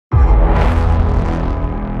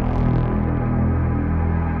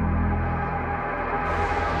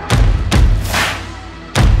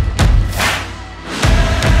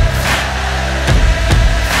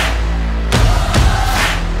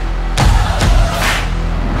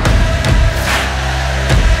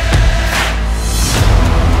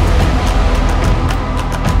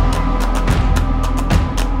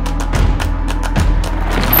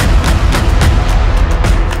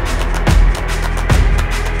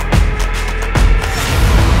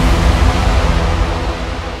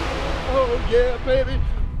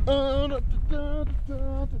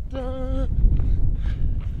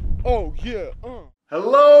Oh yeah.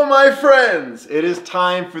 Hello my friends! It is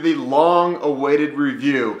time for the long-awaited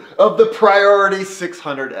review of the Priority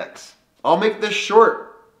 600X. I'll make this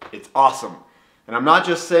short. It's awesome. And I'm not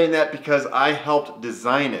just saying that because I helped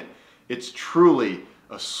design it. It's truly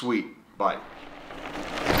a sweet bike.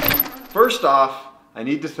 First off, I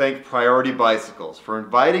need to thank Priority Bicycles for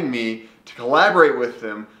inviting me to collaborate with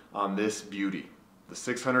them on this beauty. The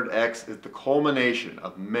 600X is the culmination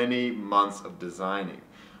of many months of designing,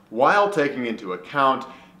 while taking into account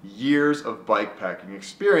years of bikepacking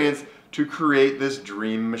experience to create this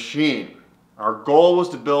dream machine. Our goal was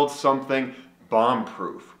to build something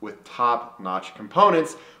bomb-proof with top-notch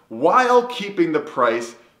components while keeping the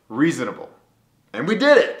price reasonable. And we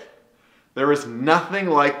did it! There is nothing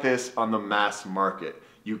like this on the mass market.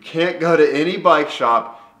 You can't go to any bike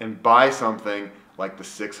shop and buy something like the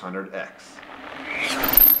 600X.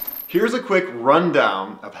 Here's a quick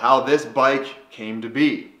rundown of how this bike came to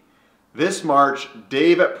be. This March,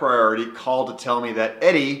 Dave at Priority called to tell me that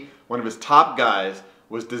Eddie, one of his top guys,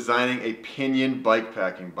 was designing a Pinion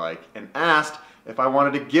bikepacking bike and asked if I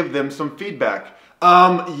wanted to give them some feedback.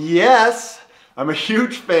 Yes! I'm a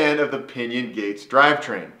huge fan of the Pinion Gates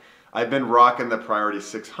drivetrain. I've been rocking the Priority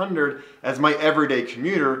 600 as my everyday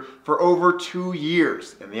commuter for over 2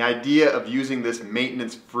 years, and the idea of using this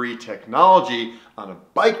maintenance-free technology on a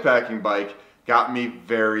bikepacking bike got me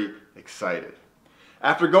very excited.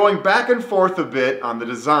 After going back and forth a bit on the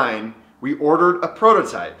design, we ordered a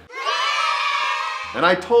prototype. And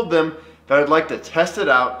I told them that I'd like to test it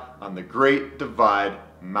out on the Great Divide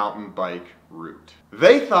mountain bike route.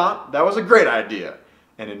 They thought that was a great idea,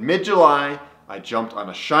 and in mid-July, I jumped on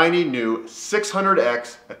a shiny new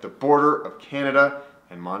 600X at the border of Canada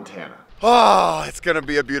and Montana. Oh, it's gonna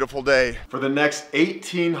be a beautiful day. For the next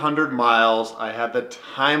 1,800 miles, I had the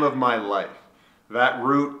time of my life. That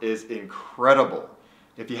route is incredible.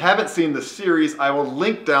 If you haven't seen the series, I will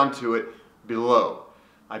link down to it below.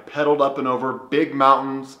 I pedaled up and over big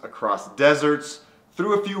mountains, across deserts,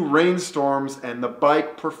 through a few rainstorms, and the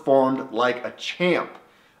bike performed like a champ.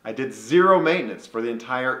 I did zero maintenance for the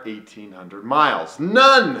entire 1,800 miles.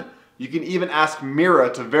 None! You can even ask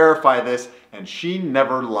Mira to verify this, and she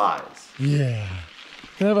never lies. Yeah.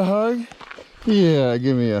 Can I have a hug? Yeah,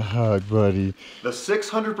 give me a hug, buddy. The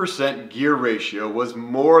 600% gear ratio was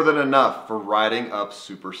more than enough for riding up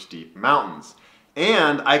super steep mountains,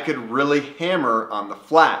 and I could really hammer on the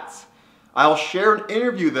flats. I'll share an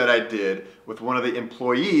interview that I did with one of the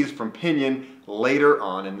employees from Pinion later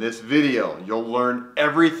on in this video. You'll learn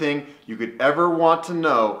everything you could ever want to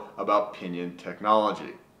know about Pinion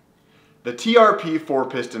technology. The TRP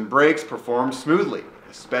 4-piston brakes performed smoothly,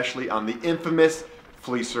 especially on the infamous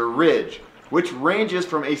Fleecer Ridge, which ranges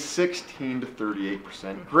from a 16 to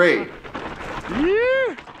 38% grade.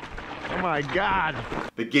 Yeah! Oh my God!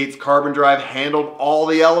 The Gates carbon drive handled all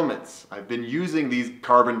the elements. I've been using these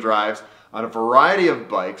carbon drives on a variety of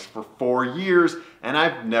bikes for 4 years, and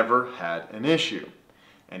I've never had an issue.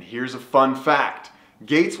 And here's a fun fact.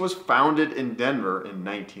 Gates was founded in Denver in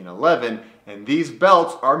 1911, and these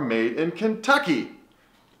belts are made in Kentucky.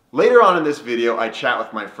 Later on in this video, I chat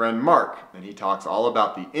with my friend Mark, and he talks all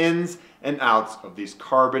about the ins and outs of these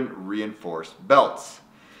carbon reinforced belts.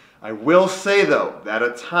 I will say though, that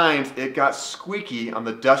at times it got squeaky on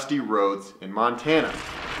the dusty roads in Montana.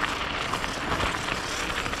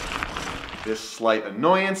 This slight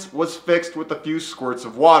annoyance was fixed with a few squirts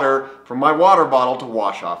of water from my water bottle to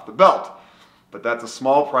wash off the belt. But that's a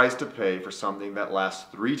small price to pay for something that lasts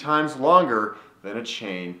 3 times longer than a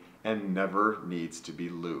chain and never needs to be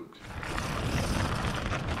lubed.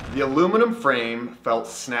 The aluminum frame felt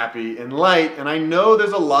snappy and light, and I know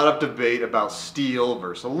there's a lot of debate about steel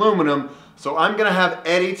versus aluminum, so I'm gonna have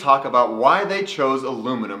Eddie talk about why they chose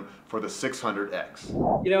aluminum for the 600X.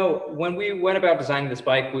 You know, when we went about designing this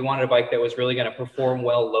bike, we wanted a bike that was really gonna perform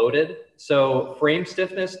well loaded. So frame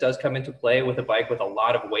stiffness does come into play with a bike with a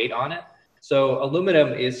lot of weight on it. So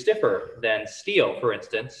aluminum is stiffer than steel, for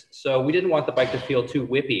instance. So we didn't want the bike to feel too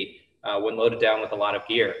whippy when loaded down with a lot of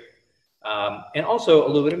gear. And also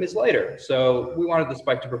aluminum is lighter. So we wanted this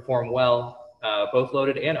bike to perform well, both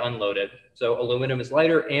loaded and unloaded. So aluminum is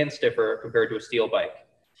lighter and stiffer compared to a steel bike.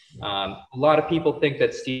 A lot of people think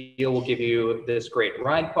that steel will give you this great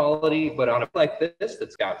ride quality, but on a bike like this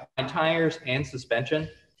that's got tires and suspension,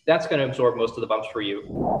 that's going to absorb most of the bumps for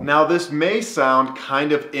you. Now this may sound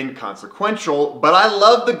kind of inconsequential, but I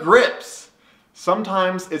love the grips.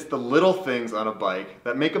 Sometimes it's the little things on a bike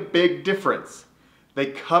that make a big difference. They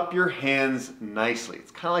cup your hands nicely. It's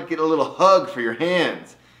kind of like getting a little hug for your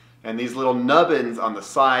hands. And these little nubbins on the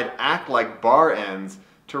side act like bar ends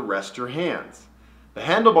to rest your hands. The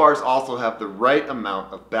handlebars also have the right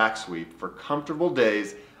amount of back sweep for comfortable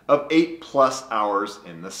days of 8+ hours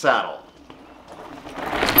in the saddle.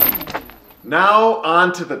 Now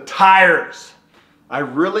on to the tires. I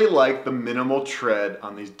really like the minimal tread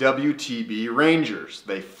on these WTB Rangers.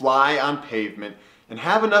 They fly on pavement and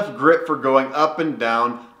have enough grip for going up and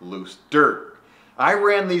down loose dirt. I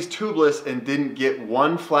ran these tubeless and didn't get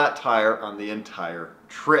one flat tire on the entire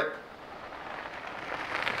trip.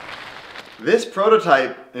 This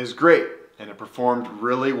prototype is great and it performed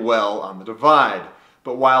really well on the divide.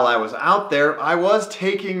 But while I was out there, I was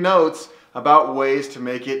taking notes about ways to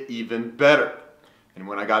make it even better. And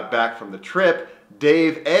when I got back from the trip,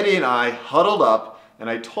 Dave, Eddie, and I huddled up and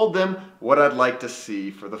I told them what I'd like to see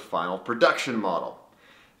for the final production model.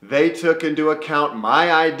 They took into account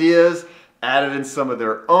my ideas, added in some of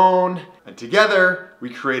their own, and together we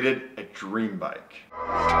created a dream bike.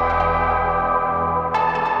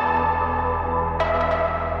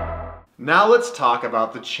 Now let's talk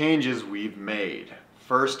about the changes we've made.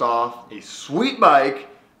 First off, a sweet bike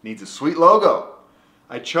needs a sweet logo.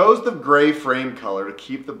 I chose the gray frame color to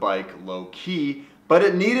keep the bike low key, but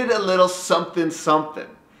it needed a little something something.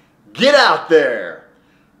 Get out there!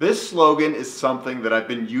 This slogan is something that I've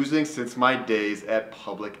been using since my days at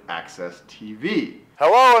Public Access TV.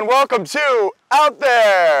 Hello and welcome to Out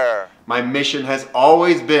There! My mission has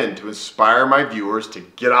always been to inspire my viewers to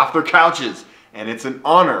get off their couches, and it's an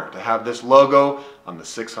honor to have this logo on the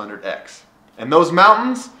 600X. And those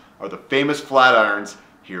mountains are the famous Flatirons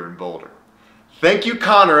here in Boulder. Thank you,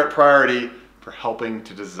 Connor at Priority, for helping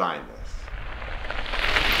to design this.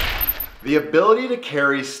 The ability to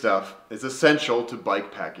carry stuff is essential to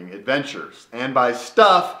bike packing adventures. And by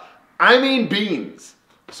stuff, I mean beans.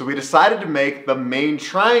 So we decided to make the main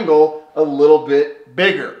triangle a little bit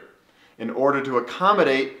bigger in order to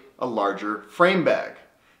accommodate a larger frame bag.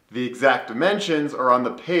 The exact dimensions are on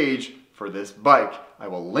the page for this bike. I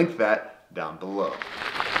will link that down below.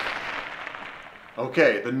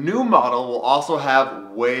 Okay, the new model will also have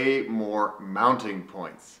way more mounting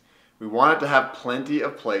points. We want it to have plenty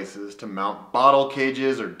of places to mount bottle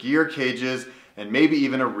cages or gear cages and maybe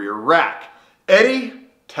even a rear rack. Eddie,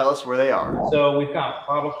 tell us where they are. So we've got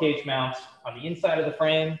bottle cage mounts on the inside of the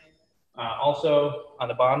frame, also on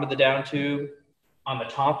the bottom of the down tube, on the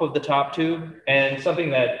top of the top tube, and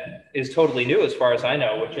something that is totally new as far as I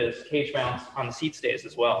know, which is cage mounts on the seat stays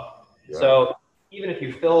as well. Yeah. So even if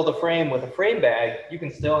you fill the frame with a frame bag, you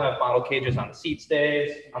can still have bottle cages on the seat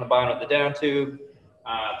stays, on the bottom of the down tube.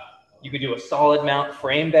 You could do a solid mount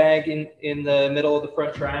frame bag in the middle of the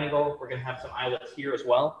front triangle. We're gonna have some eyelets here as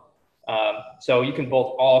well. So you can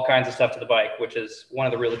bolt all kinds of stuff to the bike, which is one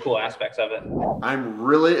of the really cool aspects of it. I'm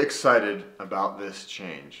really excited about this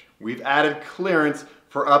change. We've added clearance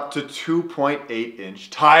for up to 2.8-inch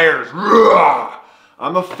tires.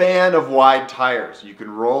 I'm a fan of wide tires. You can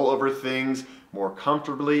roll over things more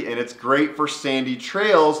comfortably, and it's great for sandy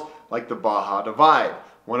trails like the Baja Divide,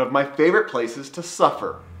 one of my favorite places to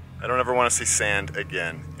suffer. I don't ever want to see sand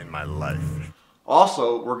again in my life.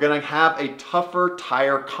 Also, we're going to have a tougher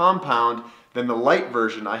tire compound than the light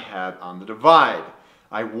version I had on the Divide.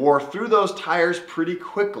 I wore through those tires pretty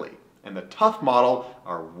quickly, and the tough model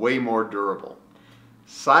are way more durable.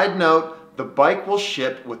 Side note, the bike will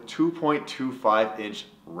ship with 2.25-inch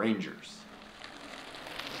Rangers.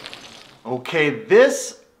 Okay,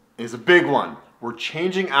 this is a big one. We're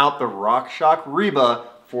changing out the RockShox Reba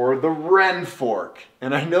for the Wren fork.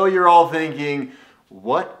 And I know you're all thinking,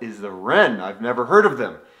 what is the Wren? I've never heard of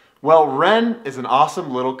them. Well, Wren is an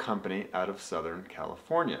awesome little company out of Southern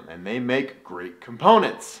California, and they make great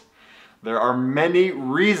components. There are many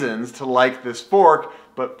reasons to like this fork,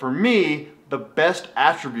 but for me, the best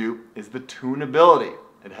attribute is the tunability.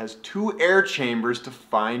 It has 2 air chambers to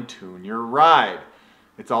fine-tune your ride.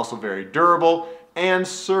 It's also very durable and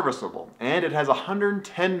serviceable, and it has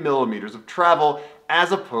 110 millimeters of travel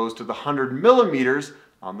as opposed to the 100 millimeters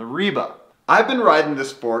on the Reba. I've been riding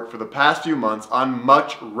this fork for the past few months on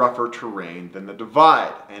much rougher terrain than the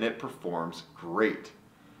Divide, and it performs great.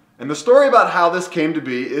 And the story about how this came to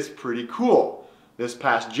be is pretty cool. This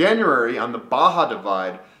past January on the Baja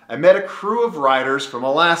Divide, I met a crew of riders from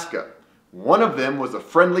Alaska. One of them was a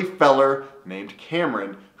friendly feller named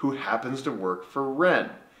Cameron who happens to work for Wren.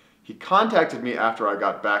 He contacted me after I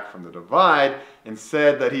got back from the Divide and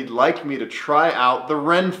said that he'd like me to try out the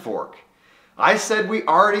Wren fork. I said we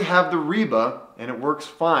already have the Reba and it works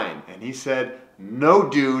fine, and he said, no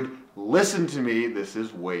dude, listen to me, this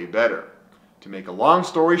is way better. To make a long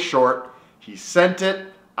story short, he sent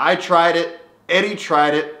it, I tried it, Eddie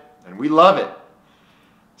tried it, and we love it.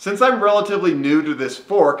 Since I'm relatively new to this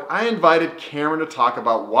fork, I invited Cameron to talk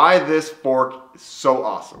about why this fork is so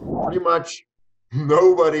awesome. Pretty much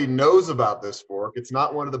nobody knows about this fork. It's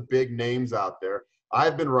not one of the big names out there.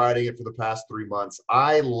 I've been riding it for the past 3 months.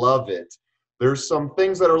 I love it. There's some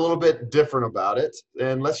things that are a little bit different about it,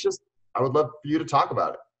 and I would love for you to talk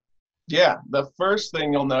about it. Yeah, the first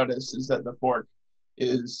thing you'll notice is that the fork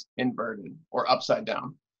is inverted or upside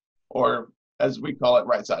down, or as we call it,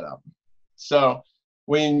 right side up. So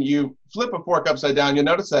when you flip a fork upside down, you'll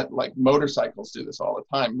notice that like motorcycles do this all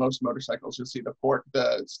the time. Most motorcycles, you'll see the fork,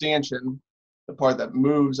 the stanchion, the part that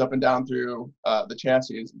moves up and down through the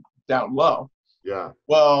chassis is down low. Yeah.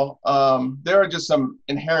 Well, there are just some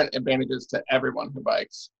inherent advantages to everyone who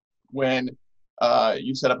bikes when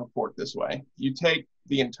you set up a fork this way. You take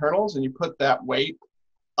the internals and you put that weight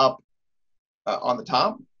up on the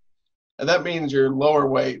top, and that means your lower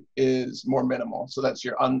weight is more minimal. So that's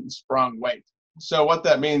your unsprung weight. So what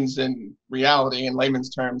that means in reality, in layman's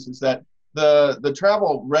terms, is that the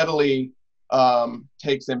travel readily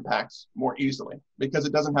takes impacts more easily because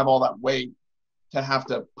it doesn't have all that weight to have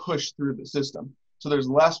to push through the system. So there's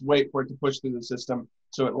less weight for it to push through the system,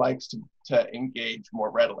 so it likes to engage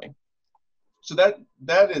more readily. So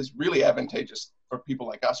that is really advantageous for people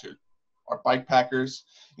like us who are bike packers.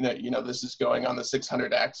 You know, this is going on the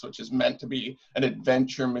 600X, which is meant to be an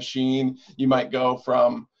adventure machine. You might go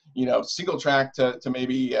from, you know, single track to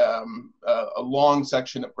maybe a long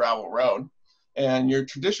section of gravel road. And your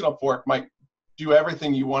traditional fork might do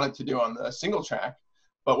everything you want it to do on the single track.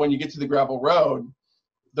 But when you get to the gravel road,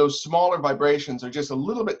 those smaller vibrations are just a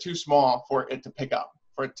little bit too small for it to pick up,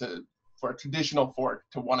 for a traditional fork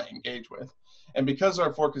to want to engage with. And because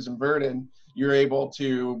our fork is inverted, you're able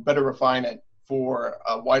to better refine it for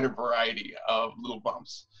a wider variety of little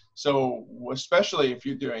bumps. So especially if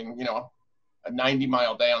you're doing, you know, a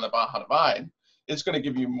 90-mile day on the Baja Divide, it's going to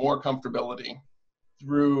give you more comfortability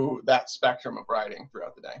through that spectrum of riding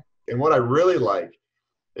throughout the day. And what I really like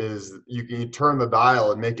is you can turn the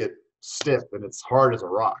dial and make it stiff and it's hard as a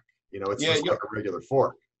rock. You know, it's just like a regular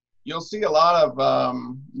fork. You'll see a lot of,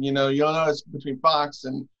 you know, you'll notice between Fox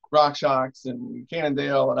and RockShox and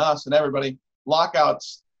Cannondale and us and everybody,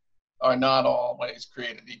 lockouts are not always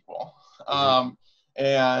created equal.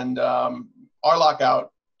 And our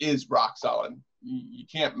lockout is rock solid. You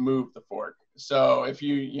can't move the fork. So if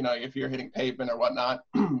if you're hitting pavement or whatnot,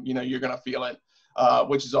 you know, you're going to feel it,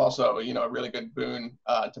 which is also, you know, a really good boon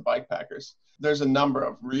to bike packers. There's a number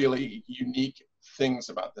of really unique things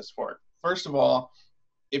about this fork. First of all,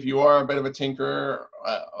 if you are a bit of a tinkerer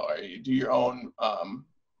or you do your own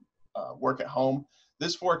work at home,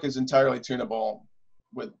 this fork is entirely tunable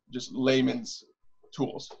with just layman's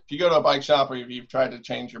tools. If you go to a bike shop or if you've tried to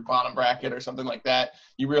change your bottom bracket or something like that,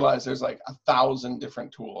 you realize there's like 1,000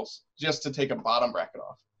 different tools just to take a bottom bracket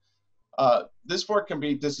off. This fork can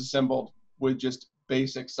be disassembled with just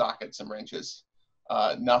basic sockets and wrenches,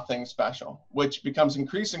 nothing special, which becomes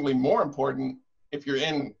increasingly more important if you're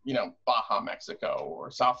in, you know, Baja, Mexico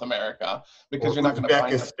or South America, because you're not going to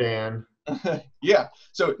find Uzbekistan. Yeah.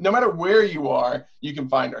 So no matter where you are, you can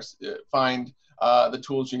find the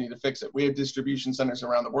tools you need to fix it. We have distribution centers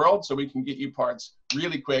around the world, so we can get you parts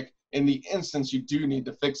really quick in the instance you do need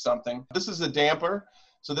to fix something. This is a damper.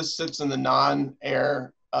 So this sits in the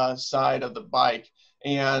non-air side of the bike.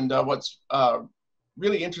 And what's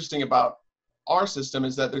really interesting about our system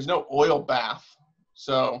is that there's no oil bath.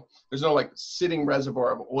 So there's no like sitting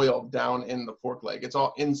reservoir of oil down in the fork leg. It's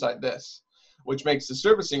all inside this, which makes the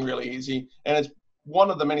servicing really easy. And it's one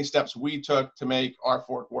of the many steps we took to make our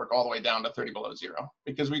fork work all the way down to 30 below zero,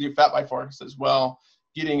 because we do fat bike forks as well.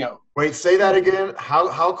 Wait, say that again.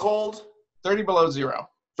 How cold? 30 below zero.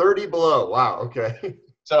 30 below. Wow. Okay.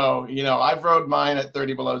 So, you know, I've rode mine at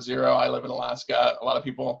 30 below zero. I live in Alaska. A lot of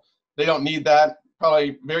people, they don't need that.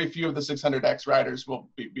 Probably very few of the 600X riders will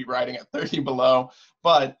be riding at 30 below.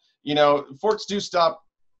 But, you know, forks do stop.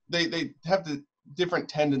 They have the different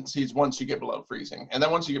tendencies once you get below freezing. And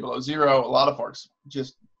then once you get below zero, a lot of forks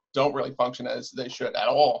just don't really function as they should at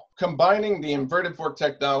all. Combining the inverted fork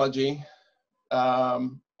technology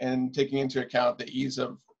and taking into account the ease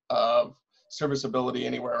of serviceability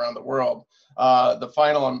anywhere around the world, the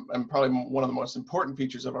final and probably one of the most important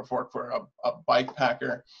features of our fork for a bike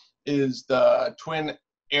packer is the twin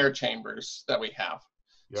air chambers that we have.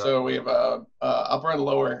 Yep. So we have a upper and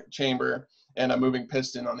lower chamber and a moving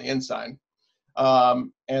piston on the inside.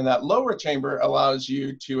 And that lower chamber allows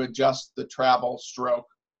you to adjust the travel stroke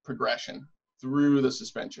progression through the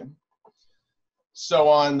suspension. So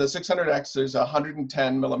on the 600X, there's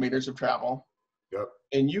 110 millimeters of travel. Yep.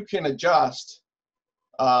 And you can adjust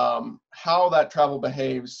how that travel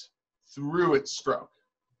behaves through its stroke.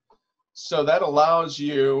 So that allows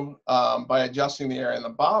you, by adjusting the area in the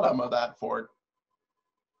bottom of that fork,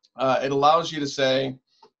 it allows you to say,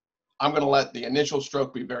 I'm going to let the initial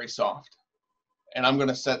stroke be very soft, and I'm going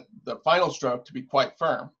to set the final stroke to be quite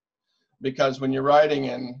firm. Because when you're riding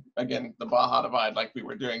in, again, the Baja Divide like we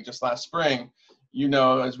were doing just last spring, you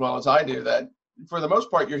know as well as I do that for the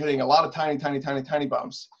most part, you're hitting a lot of tiny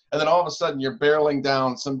bumps. And then all of a sudden you're barreling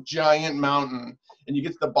down some giant mountain, and you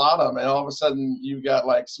get to the bottom, and all of a sudden you've got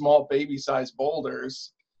like small baby-sized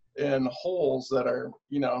boulders in holes that are,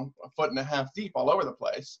 you know, 1.5 feet deep all over the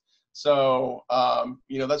place. So,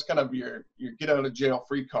 you know, that's kind of your get out of jail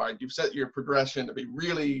free card. You've set your progression to be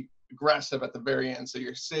really aggressive at the very end. So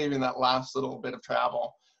you're saving that last little bit of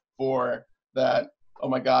travel for that, oh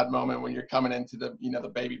my God moment when you're coming into the, you know, the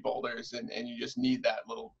baby boulders, and you just need that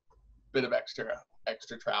little bit of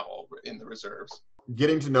extra travel in the reserves.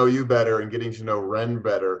 Getting to know you better and getting to know Wren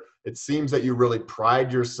better, it seems that you really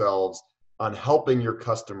pride yourselves on helping your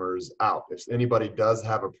customers out. If anybody does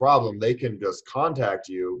have a problem, they can just contact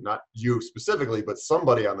you, not you specifically, but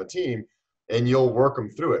somebody on the team, and you'll work them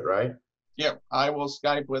through it, right? Yeah, I will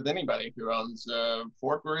Skype with anybody who owns a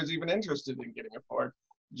fork or is even interested in getting a fork,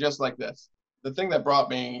 just like this. The thing that brought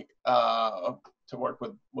me to work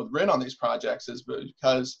with Wren on these projects is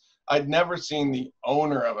because I'd never seen the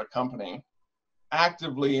owner of a company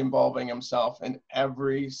actively involving himself in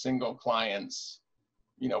every single client's,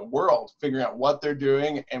 you know, world, figuring out what they're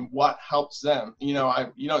doing and what helps them. You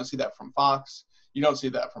know, you don't see that from Fox. You don't see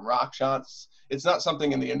that from RockShots. It's not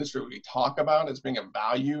something in the industry we talk about as being a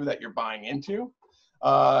value that you're buying into.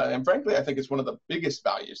 And frankly, I think it's one of the biggest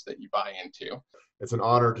values that you buy into. It's an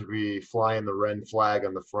honor to be flying the Wren flag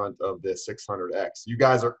on the front of this 600X. You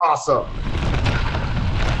guys are awesome.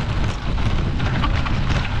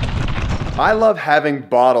 I love having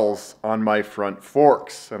bottles on my front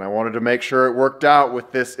forks, and I wanted to make sure it worked out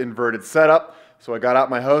with this inverted setup. So I got out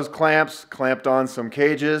my hose clamps, clamped on some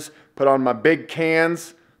cages, put on my big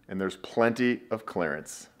cans, and there's plenty of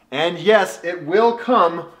clearance. And yes, it will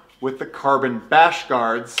come with the carbon bash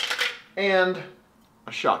guards and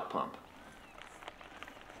a shock pump.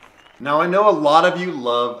 Now I know a lot of you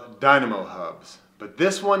love dynamo hubs, but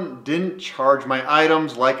this one didn't charge my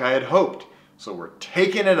items like I had hoped, so we're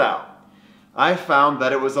taking it out. I found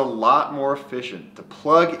that it was a lot more efficient to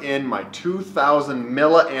plug in my 2000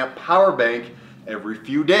 milliamp power bank every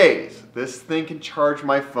few days. This thing can charge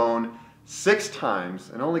my phone 6 times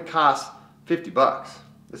and only costs 50 bucks.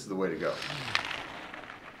 This is the way to go.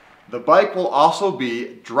 The bike will also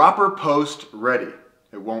be dropper post ready.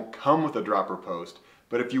 It won't come with a dropper post,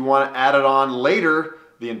 but if you want to add it on later,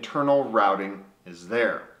 the internal routing is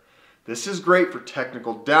there. This is great for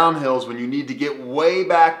technical downhills when you need to get way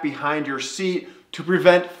back behind your seat to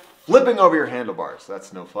prevent flipping over your handlebars.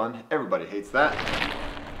 That's no fun. Everybody hates that.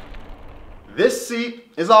 This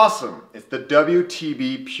seat is awesome. It's the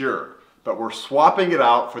WTB Pure, but we're swapping it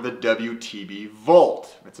out for the WTB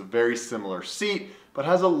Volt. It's a very similar seat, but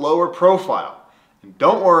has a lower profile. And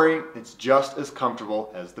don't worry, it's just as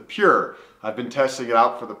comfortable as the Pure. I've been testing it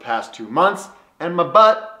out for the past 2 months, and my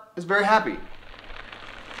butt is very happy.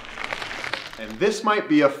 And this might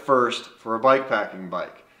be a first for a bikepacking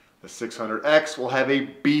bike. The 600X will have a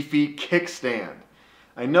beefy kickstand.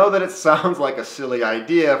 I know that it sounds like a silly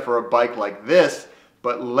idea for a bike like this,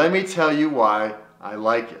 but let me tell you why I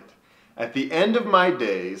like it. At the end of my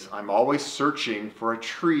days, I'm always searching for a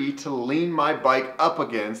tree to lean my bike up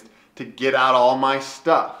against to get out all my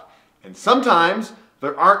stuff. And sometimes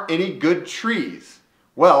there aren't any good trees.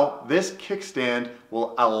 Well, this kickstand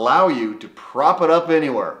will allow you to prop it up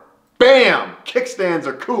anywhere. Bam! Kickstands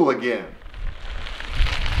are cool again.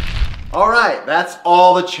 All right, that's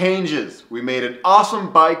all the changes. We made an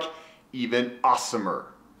awesome bike even awesomer.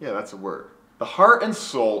 Yeah, that's a word. The heart and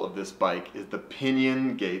soul of this bike is the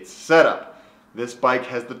Pinion Gates setup. This bike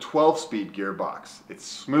has the 12-speed gearbox. It's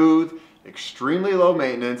smooth, extremely low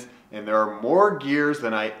maintenance, and there are more gears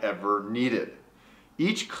than I ever needed.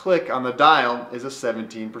 Each click on the dial is a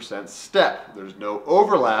 17% step. There's no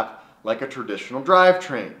overlap like a traditional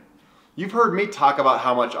drivetrain. You've heard me talk about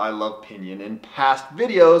how much I love Pinion in past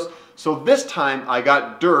videos, so this time I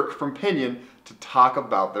got Dirk from Pinion to talk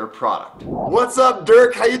about their product. What's up,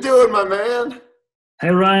 Dirk? How you doing, my man? Hey,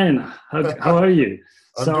 Ryan. How are you?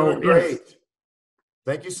 I'm doing great. Yes.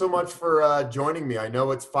 Thank you so much for joining me. I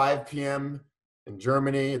know it's 5 p.m. in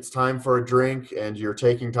Germany. It's time for a drink, and you're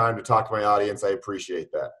taking time to talk to my audience. I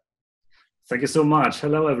appreciate that. Thank you so much.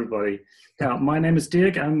 Hello, everybody. Yeah, my name is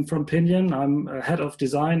Dirk. I'm from Pinion. I'm head of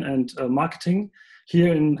design and marketing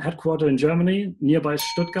here in headquarters in Germany, nearby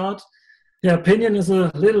Stuttgart. Yeah, Pinion is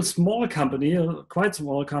a little small company, a quite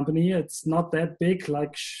small company. It's not that big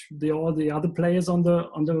like all the other players on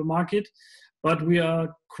the market, but we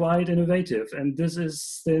are quite innovative, and this is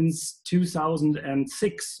since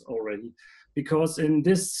 2006 already. Because in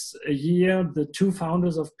this year, the two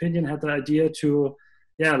founders of Pinion had the idea to,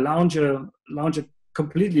 launch a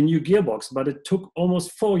completely new gearbox, but it took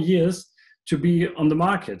almost 4 years to be on the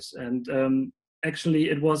market, and actually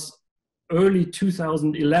it was early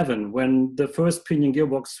 2011 when the first Pinion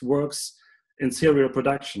gearbox works in serial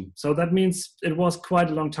production. So that means it was quite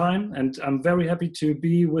a long time, and I'm very happy to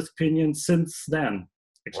be with Pinion since then.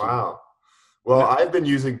 Actually. Wow. Well, I've been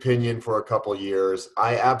using Pinion for a couple years.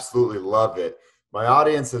 I absolutely love it. My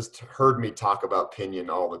audience has heard me talk about Pinion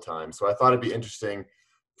all the time, so I thought it'd be interesting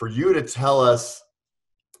for you to tell us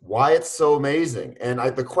why it's so amazing. And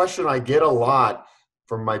the question I get a lot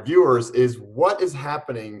from my viewers is, what is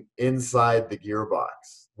happening inside the gearbox?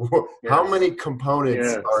 How many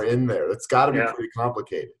components are in there? It's got to be pretty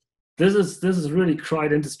complicated. This is really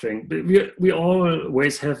quite interesting. We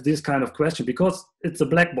always have this kind of question because it's a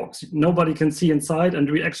black box. Nobody can see inside, and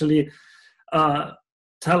we actually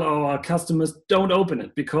tell our customers, don't open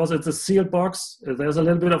it because it's a sealed box. There's a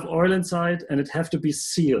little bit of oil inside, and it have to be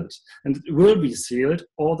sealed, and it will be sealed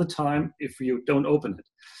all the time if you don't open it.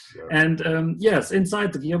 Yeah. And yes,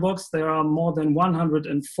 inside the gearbox there are more than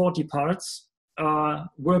 140 parts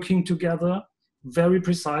working together very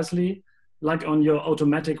precisely, like on your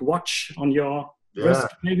automatic watch on your wrist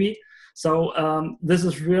maybe. So this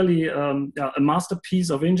is really a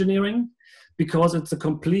masterpiece of engineering, because it's a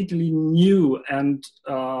completely new and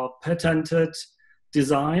patented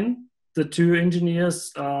design. The two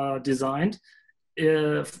engineers designed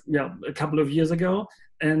a couple of years ago.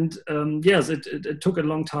 And yes, it took a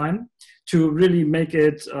long time to really make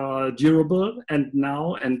it durable. And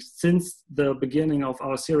now, and since the beginning of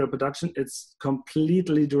our serial production, it's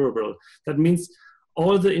completely durable. That means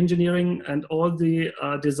all the engineering and all the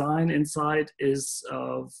design inside is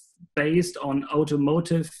based on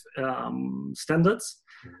automotive standards,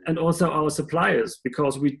 and also our suppliers,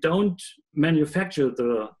 because we don't manufacture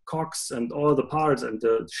the cogs and all the parts and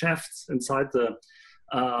the shafts inside the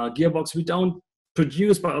gearbox. We don't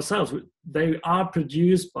produce by ourselves. They are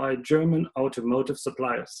produced by German automotive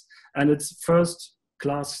suppliers, and it's first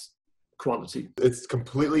class quality. It's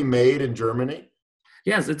completely made in Germany?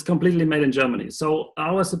 Yes, it's completely made in Germany. So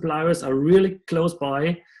our suppliers are really close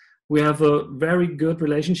by. We have a very good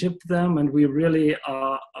relationship with them, and we really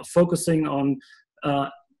are focusing on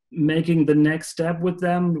making the next step with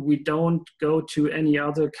them. We don't go to any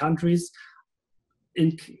other countries.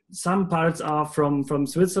 In some parts are from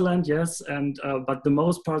Switzerland, yes, and but the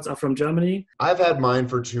most parts are from Germany. I've had mine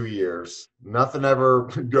for 2 years. Nothing ever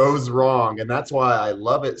goes wrong, and that's why I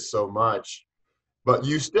love it so much. But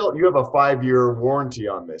you have a 5-year warranty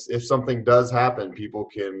on this. If something does happen, people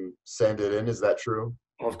can send it in. Is that true?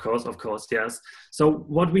 Of course, yes. So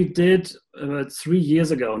what we did 3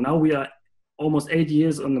 years ago, now we are almost 8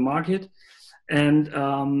 years on the market. And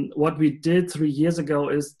what we did 3 years ago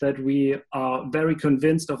is that we are very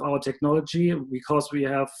convinced of our technology, because we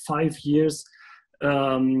have 5 years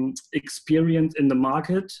experience in the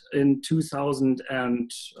market in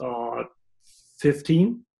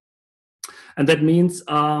 2015. And that means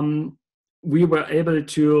we were able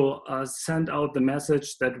to send out the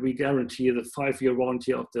message that we guarantee the 5-year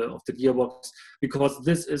warranty of the gearbox, because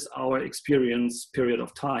this is our experience period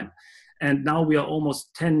of time. And now we are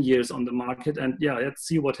almost 10 years on the market, and let's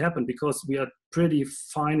see what happened, because we are pretty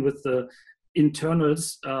fine with the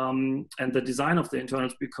internals and the design of the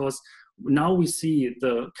internals, because now we see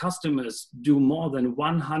the customers do more than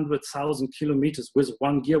 100,000 kilometers with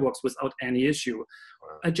one gearbox without any issue.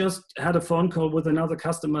 Wow. I just had a phone call with another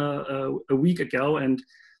customer a week ago, and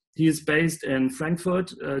he is based in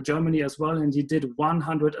Frankfurt, Germany as well, and he did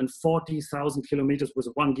 140,000 kilometers with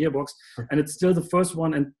one gearbox, and it's still the first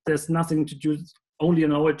one, and there's nothing to do, only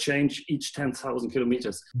an oil change each 10,000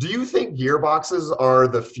 kilometers. Do you think gearboxes are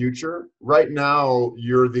the future? Right now,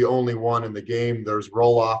 you're the only one in the game. There's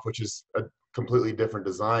roll-off, which is a completely different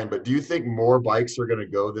design, but do you think more bikes are going to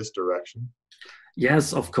go this direction?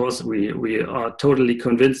 Yes, of course, we are totally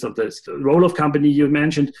convinced of this. The roll-off company you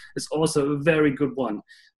mentioned is also a very good one.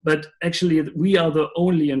 But actually, we are the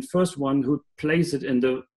only and first one who place it in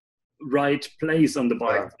the right place on the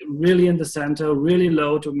bike, really in the center, really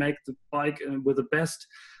low, to make the bike with the best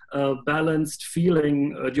balanced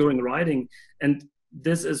feeling during riding. And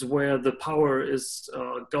this is where the power is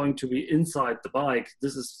going to be inside the bike.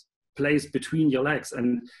 This is placed between your legs,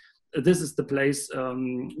 and this is the place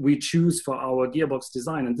we choose for our gearbox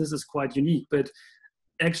design, and this is quite unique. But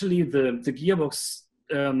actually the gearbox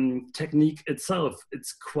technique itself,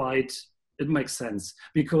 it makes sense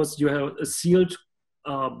because you have a sealed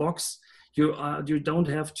box. You don't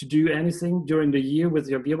have to do anything during the year with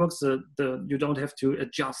your gearbox. You don't have to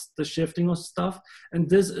adjust the shifting of stuff. And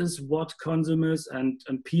this is what consumers and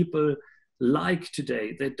people like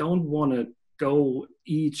today. They don't want to go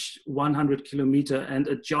each 100 kilometer and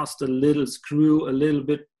adjust a little screw, a little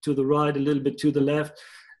bit to the right, a little bit to the left,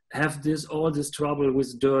 have all this trouble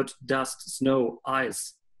with dirt, dust, snow,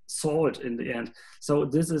 ice, salt in the end. So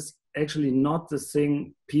this is actually not the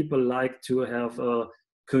thing people like to have a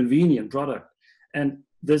convenient product. And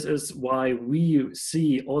this is why we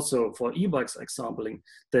see also for e-bikes exampling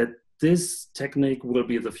that this technique will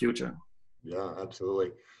be the future. Yeah,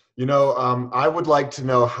 absolutely. You know, I would like to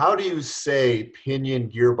know, how do you say Pinion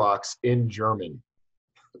gearbox in German?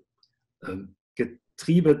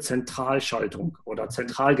 Getriebezentralschaltung oder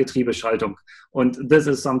Zentralgetriebeschaltung. And this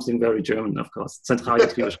is something very German, of course.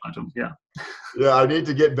 Zentralgetriebeschaltung, yeah. Yeah, I need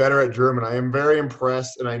to get better at German. I am very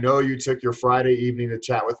impressed, and I know you took your Friday evening to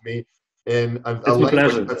chat with me in a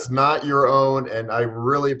language that's not your own, and I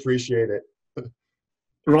really appreciate it.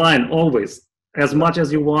 Ryan, always. As much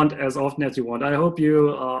as you want, as often as you want. I hope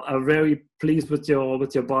you are very pleased with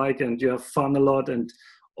your bike and you have fun a lot, and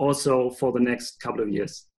also for the next couple of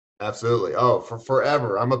years. Absolutely. Oh, for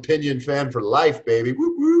forever. I'm a Pinion fan for life, baby.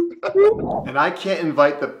 Whoop, whoop. And I can't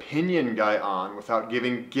invite the Pinion guy on without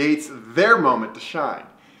giving Gates their moment to shine.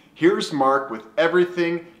 Here's Mark with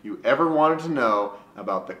everything you ever wanted to know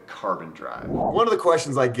about the Carbon Drive. One of the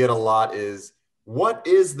questions I get a lot is, what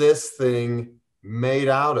is this thing made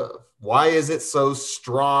out of? Why is it so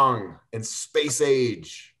strong and space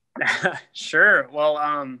age? Sure.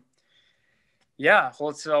 Well, yeah,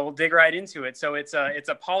 well, so we'll dig right into it. So it's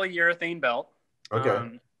a polyurethane belt.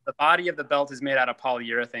 Okay. The body of the belt is made out of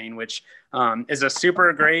polyurethane, which is a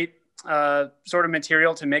super great sort of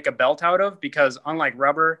material to make a belt out of, because unlike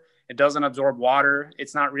rubber, it doesn't absorb water.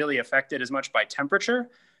 It's not really affected as much by temperature.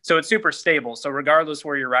 So it's super stable. So regardless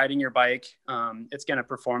where you're riding your bike, it's going to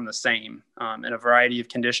perform the same in a variety of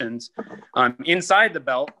conditions. Inside the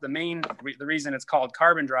belt, the reason it's called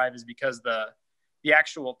Carbon Drive is because the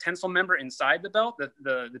actual tensile member inside the belt,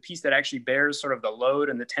 the piece that actually bears sort of the load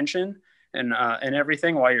and the tension and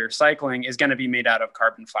everything while you're cycling, is going to be made out of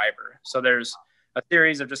carbon fiber. So there's a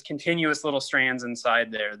series of just continuous little strands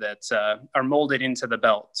inside there that are molded into the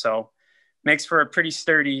belt. So makes for a pretty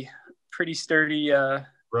sturdy.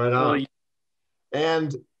 Right on.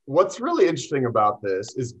 And what's really interesting about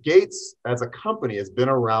this is Gates as a company has been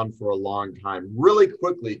around for a long time. Really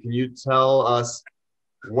quickly, can you tell us,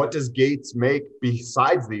 what does Gates make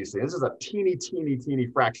besides these things? This is a teeny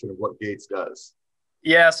fraction of what Gates does.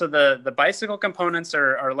 Yeah, so the bicycle components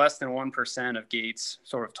are less than 1% of Gates'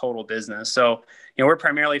 sort of total business. So, we're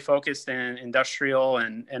primarily focused in industrial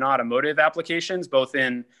and automotive applications, both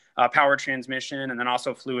in power transmission and then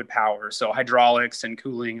also fluid power. So hydraulics and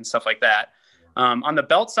cooling and stuff like that. On the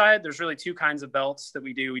belt side, there's really two kinds of belts that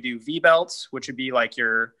we do. We do V belts, which would be like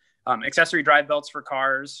your accessory drive belts for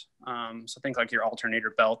cars. So think like your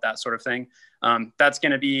alternator belt, that sort of thing. That's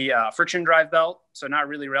going to be a friction drive belt. So not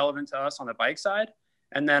really relevant to us on the bike side.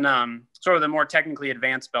 And then sort of the more technically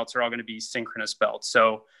advanced belts are all going to be synchronous belts.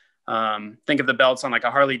 So think of the belts on like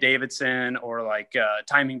a Harley Davidson or like a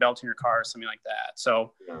timing belt in your car or something like that.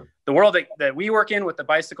 So the world that we work in with the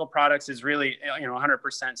bicycle products is really,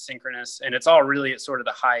 100% synchronous. And it's all really at sort of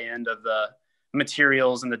the high end of the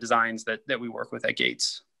materials and the designs that we work with at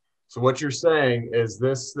Gates. So what you're saying is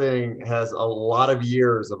this thing has a lot of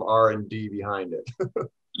years of R&D behind it.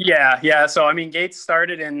 Yeah. So, Gates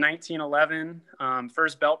started in 1911.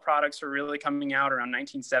 First belt products were really coming out around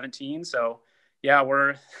 1917. So, yeah,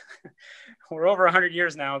 we're over 100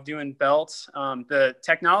 years now of doing belts. The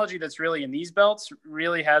technology that's really in these belts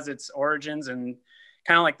really has its origins in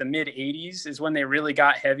kind of like the mid 80s is when they really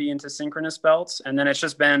got heavy into synchronous belts. And then it's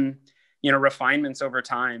just been, refinements over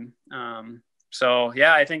time. So,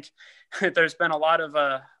 yeah, I think there's been a lot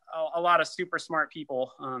of super smart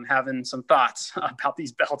people having some thoughts about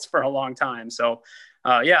these belts for a long time. So,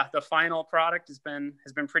 the final product has been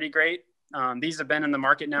pretty great. These have been in the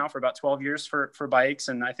market now for about 12 years for bikes,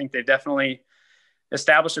 and I think they've definitely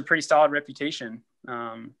established a pretty solid reputation.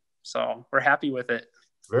 So we're happy with it.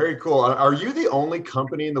 Very cool. Are you the only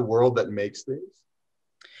company in the world that makes these?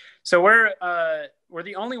 So we're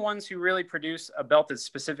the only ones who really produce a belt that's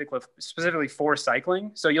specifically for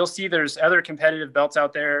cycling. So you'll see there's other competitive belts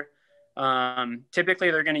out there.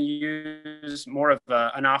 Typically, they're going to use more of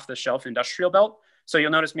an off-the-shelf industrial belt. So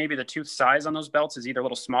you'll notice maybe the tooth size on those belts is either a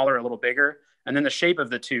little smaller or a little bigger. And then the shape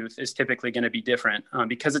of the tooth is typically going to be different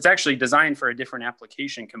because it's actually designed for a different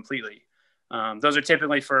application completely. Those are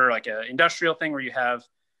typically for like an industrial thing where you have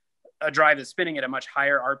a drive that's spinning at a much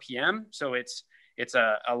higher RPM. So it's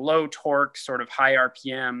a low torque, sort of high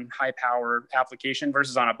RPM, high power application,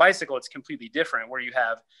 versus on a bicycle, it's completely different, where you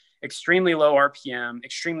have extremely low RPM,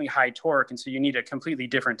 extremely high torque. And so you need a completely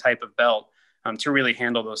different type of belt to really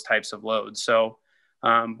handle those types of loads. So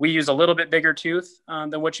we use a little bit bigger tooth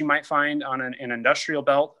than what you might find on an industrial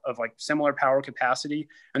belt of like similar power capacity.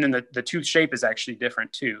 And then the tooth shape is actually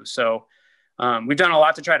different too. So we've done a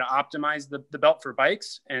lot to try to optimize the belt for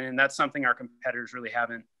bikes. And that's something our competitors really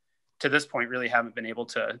haven't, to this point, really haven't been able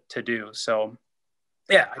to do. So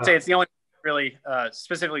yeah, I'd say it's the only really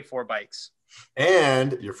specifically for bikes.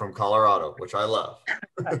 And you're from Colorado, which I love.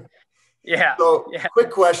 Yeah. So yeah.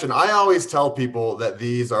 Quick question. I always tell people that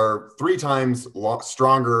these are 3 times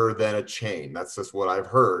stronger than a chain. That's just what I've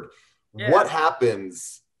heard. Yeah. What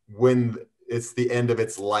happens when it's the end of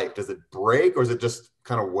its life? Does it break, or is it just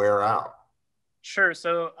kind of wear out? Sure.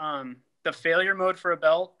 So the failure mode for a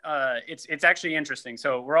belt, it's actually interesting.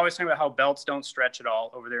 So we're always talking about how belts don't stretch at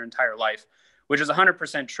all over their entire life, which is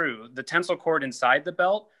 100% true. The tensile cord inside the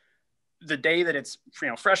belt, the day that it's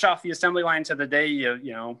fresh off the assembly line to the day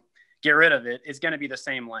you get rid of it, is going to be the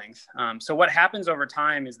same length. So what happens over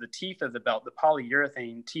time is the teeth of the belt, the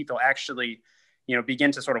polyurethane teeth, will actually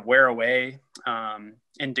begin to sort of wear away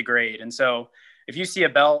and degrade. And so if you see a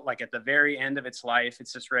belt like at the very end of its life,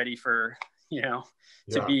 it's just ready for to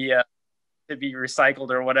be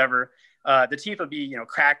recycled or whatever, the teeth will be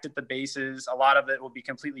cracked at the bases. A lot of it will be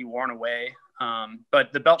completely worn away.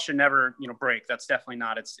 But the belt should never break. That's definitely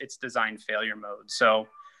not its design failure mode. So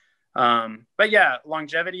but yeah,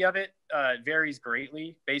 longevity of it varies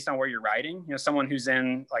greatly based on where you're riding. Someone who's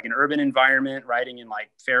in like an urban environment, riding in like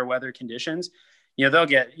fair weather conditions, they'll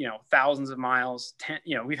get thousands of miles.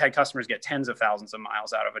 We've had customers get tens of thousands of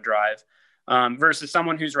miles out of a drive, versus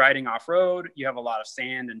someone who's riding off road. You have a lot of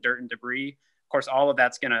sand and dirt and debris. Of course, all of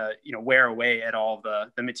that's going to wear away at all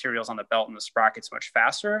the materials on the belt and the sprockets much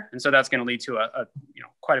faster, and so that's going to lead to a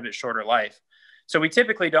quite a bit shorter life. So we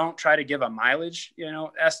typically don't try to give a mileage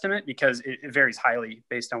estimate, because it varies highly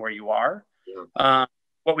based on where you are. Yeah.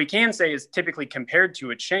 What we can say is, typically compared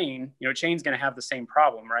to a chain, a chain's going to have the same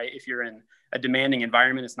problem, right? If you're in a demanding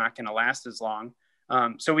environment, it's not going to last as long.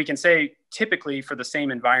 So we can say typically for the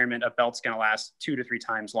same environment, a belt's going to last 2 to 3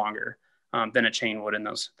 times longer than a chain would in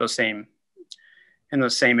those same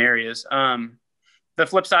areas. The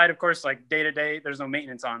flip side, of course, like day to day, there's no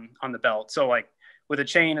maintenance on the belt. So like with a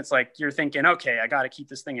chain, it's like you're thinking, okay, I got to keep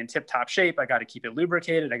this thing in tip top shape. I got to keep it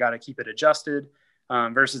lubricated. I got to keep it adjusted.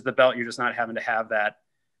 Versus the belt, you're just not having to have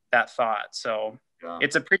that thought. So yeah,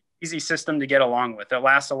 it's a pretty easy system to get along with. It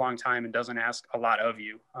lasts a long time and doesn't ask a lot of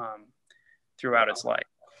you throughout its life.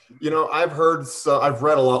 I've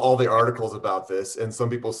read all the articles about this, and some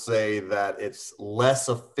people say that it's less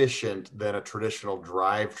efficient than a traditional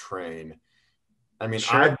drivetrain. I mean,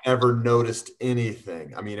 sure. I've never noticed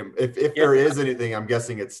anything. I mean, if there is anything, I'm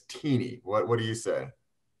guessing it's teeny. What do you say?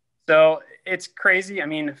 So it's crazy. I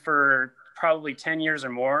mean, for probably 10 years or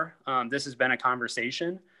more, this has been a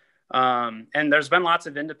conversation. And there's been lots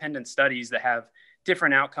of independent studies that have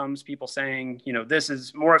different outcomes, people saying, this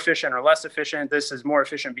is more efficient or less efficient. This is more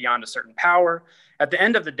efficient beyond a certain power. At the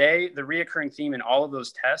end of the day, the reoccurring theme in all of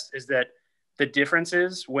those tests is that the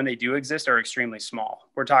differences, when they do exist, are extremely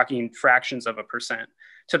small. We're talking fractions of a percent,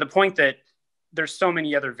 to the point that there's so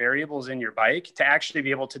many other variables in your bike to actually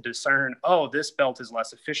be able to discern, oh, this belt is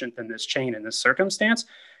less efficient than this chain in this circumstance.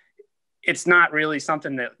 It's not really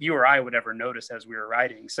something that you or I would ever notice as we were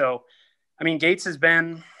riding. So, I mean, Gates we've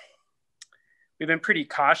been pretty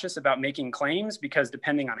cautious about making claims, because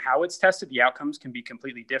depending on how it's tested, the outcomes can be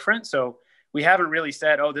completely different. So we haven't really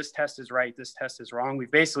said, oh, this test is right, this test is wrong.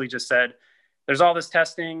 We've basically just said, there's all this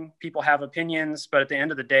testing, people have opinions, but at the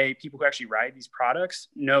end of the day, people who actually ride these products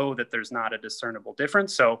know that there's not a discernible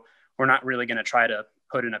difference. So we're not really going to try to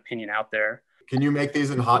put an opinion out there. Can you make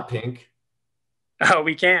these in hot pink? Oh,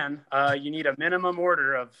 we can. You need a minimum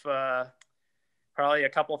order of probably a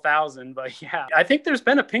couple thousand, but yeah, I think there's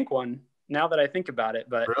been a pink one now that I think about it.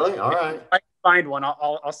 But really, all right. If I can find one,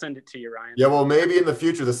 I'll send it to you, Ryan. Yeah, well, maybe in the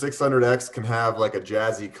future the 600X can have like a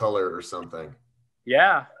jazzy color or something.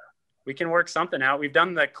 Yeah, we can work something out. We've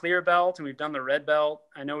done the clear belt and we've done the red belt.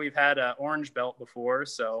 I know we've had an orange belt before,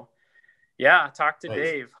 so. Yeah, talk to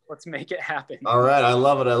Dave. Let's make it happen. All right. I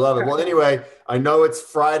love it. I love it. Well, anyway, I know it's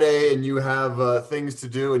Friday and you have things to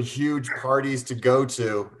do and huge parties to go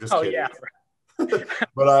to. Just kidding. Yeah.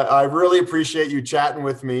 But I really appreciate you chatting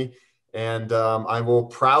with me. And I will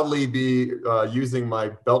proudly be using my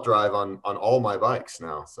belt drive on all my bikes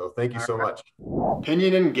now. So thank you so much.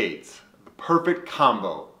 Pinion and Gates, the perfect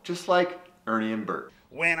combo, just like Ernie and Bert.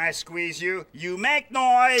 When I squeeze you, you make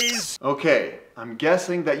noise. Okay, I'm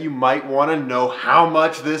guessing that you might want to know how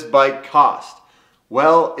much this bike cost.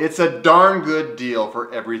 Well, it's a darn good deal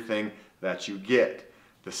for everything that you get.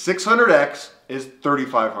 The 600X is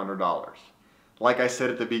 $3,500. Like I said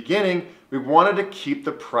at the beginning, we wanted to keep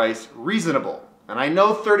the price reasonable. And I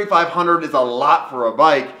know $3,500 is a lot for a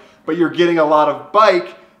bike, but you're getting a lot of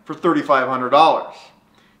bike for $3,500.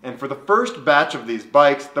 And for the first batch of these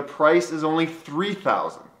bikes, the price is only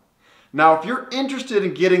 $3,000. Now, if you're interested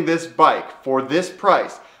in getting this bike for this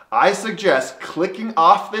price, I suggest clicking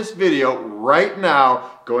off this video right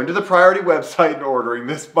now, going to the Priority website and ordering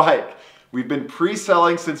this bike. We've been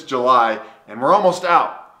pre-selling since July and we're almost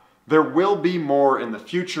out. There will be more in the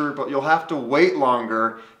future, but you'll have to wait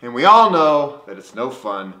longer, and we all know that it's no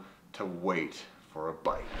fun to wait for a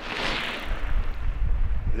bike.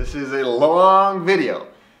 This is a long video,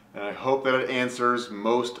 and I hope that it answers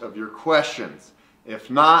most of your questions. If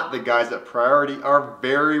not, the guys at Priority are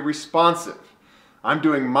very responsive. I'm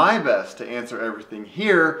doing my best to answer everything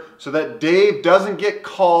here so that Dave doesn't get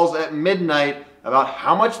calls at midnight about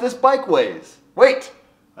how much this bike weighs. Wait,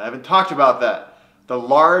 I haven't talked about that. The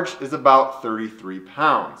large is about 33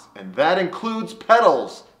 pounds, and that includes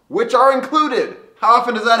pedals, which are included. How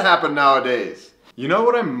often does that happen nowadays? You know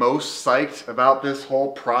what I'm most psyched about this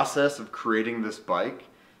whole process of creating this bike?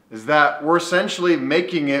 Is that we're essentially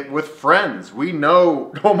making it with friends. We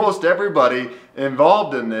know almost everybody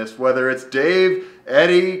involved in this, whether it's Dave,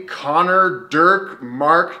 Eddie, Connor, Dirk,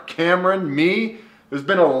 Mark, Cameron, me. There's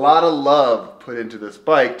been a lot of love put into this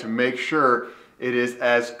bike to make sure it is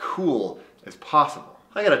as cool as possible.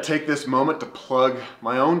 I gotta take this moment to plug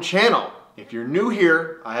my own channel. If you're new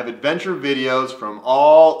here, I have adventure videos from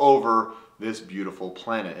all over this beautiful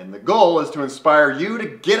planet, and the goal is to inspire you to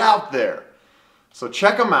get out there. So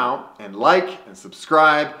check them out and like and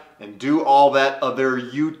subscribe and do all that other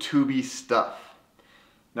YouTubey stuff.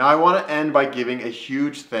 Now I want to end by giving a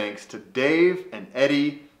huge thanks to Dave and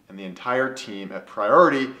Eddie and the entire team at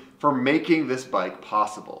Priority for making this bike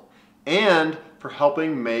possible and for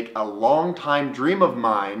helping make a long-time dream of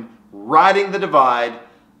mine, riding the divide,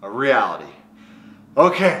 a reality.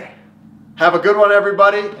 Okay, have a good one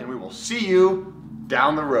everybody, and we will see you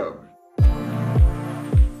down the road.